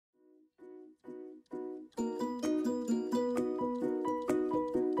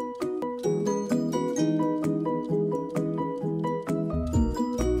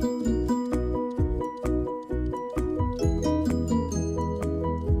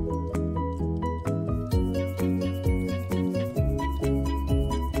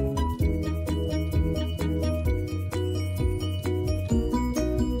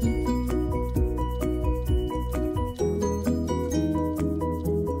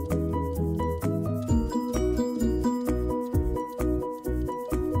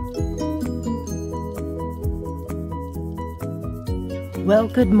Well,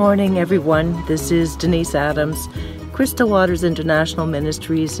 good morning, everyone. This is Denise Adams, Crystal Waters International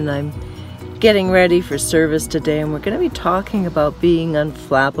Ministries, and I'm getting ready for service today, and we're going to be talking about being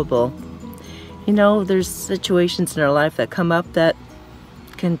unflappable. You know, there's situations in our life that come up that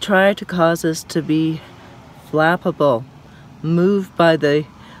can try to cause us to be flappable, moved by the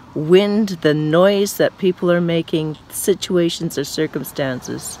wind, the noise that people are making, situations or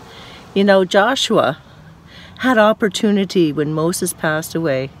circumstances. You know, Joshua had opportunity when Moses passed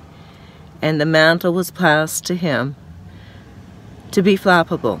away and the mantle was passed to him to be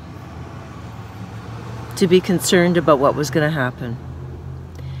flappable, to be concerned about what was going to happen.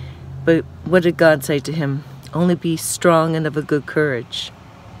 But what did God say to him? Only be strong and of a good courage.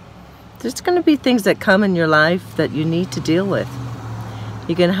 There's going to be things that come in your life that you need to deal with.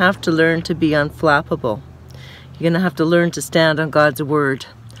 You're going to have to learn to be unflappable. You're going to have to learn to stand on God's word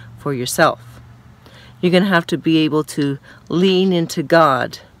for yourself. You're going to have to be able to lean into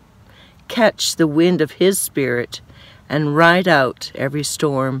God, catch the wind of His Spirit, and ride out every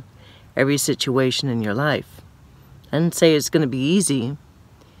storm, every situation in your life. I didn't say it's going to be easy,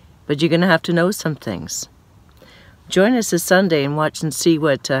 but you're going to have to know some things. Join us this Sunday and watch and see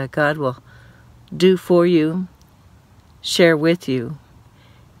what God will do for you, share with you,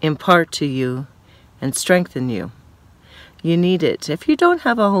 impart to you, and strengthen you. You need it. If you don't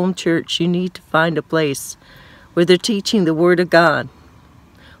have a home church, you need to find a place where they're teaching the Word of God,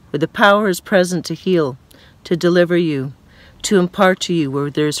 where the power is present to heal, to deliver you, to impart to you, where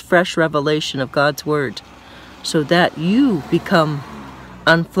there's fresh revelation of God's Word, so that you become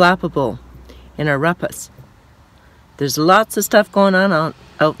unflappable in a ruckus. There's lots of stuff going on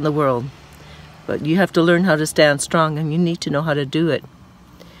out in the world, but you have to learn how to stand strong, and you need to know how to do it.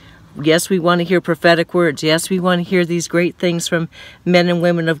 Yes, we want to hear prophetic words. Yes, we want to hear these great things from men and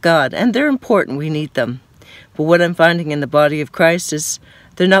women of God, and they're important. We need them. But what I'm finding in the body of Christ is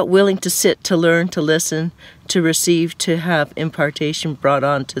they're not willing to sit, to learn, to listen, to receive, to have impartation brought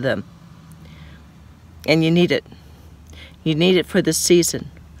on to them. And you need it. You need it for this season.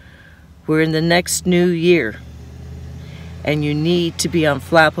 We're in the next new year, and you need to be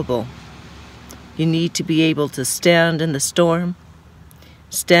unflappable. You need to be able to stand in the storm,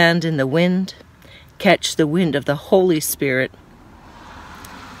 stand in the wind, catch the wind of the Holy Spirit,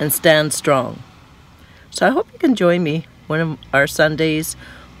 and stand strong. So I hope you can join me one of our Sundays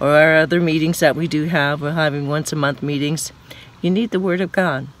or our other meetings that we do have. We're having once a month meetings. You need the Word of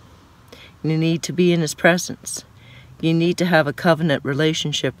God. You need to be in His presence. You need to have a covenant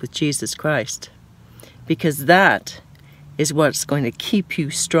relationship with Jesus Christ, because that is what's going to keep you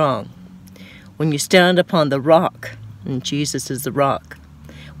strong. When you stand upon the rock, and Jesus is the rock,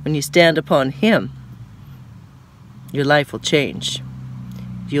 when you stand upon Him, your life will change.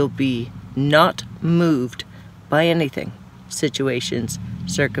 You'll be not moved by anything, situations,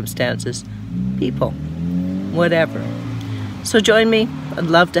 circumstances, people, whatever. So join me. I'd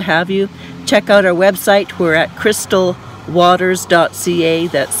love to have you. Check out our website. We're at crystalwaters.ca.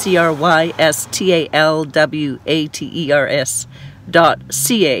 That's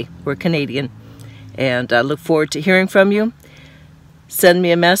crystalwaters.ca. We're Canadian. And I look forward to hearing from you. Send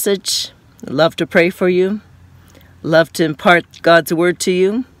me a message. I'd love to pray for you. Love to impart God's word to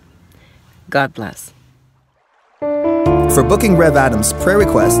you. God bless. For booking Rev Adams prayer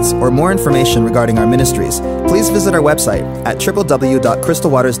requests or more information regarding our ministries, please visit our website at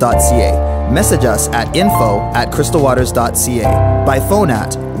www.crystalwaters.ca. Message us at info@crystalwaters.ca. By phone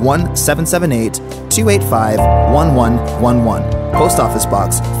at 1-778-285-1111. Post Office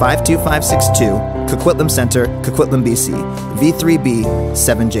Box 52562, Coquitlam Centre, Coquitlam, BC, V3B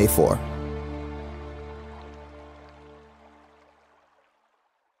 7J4.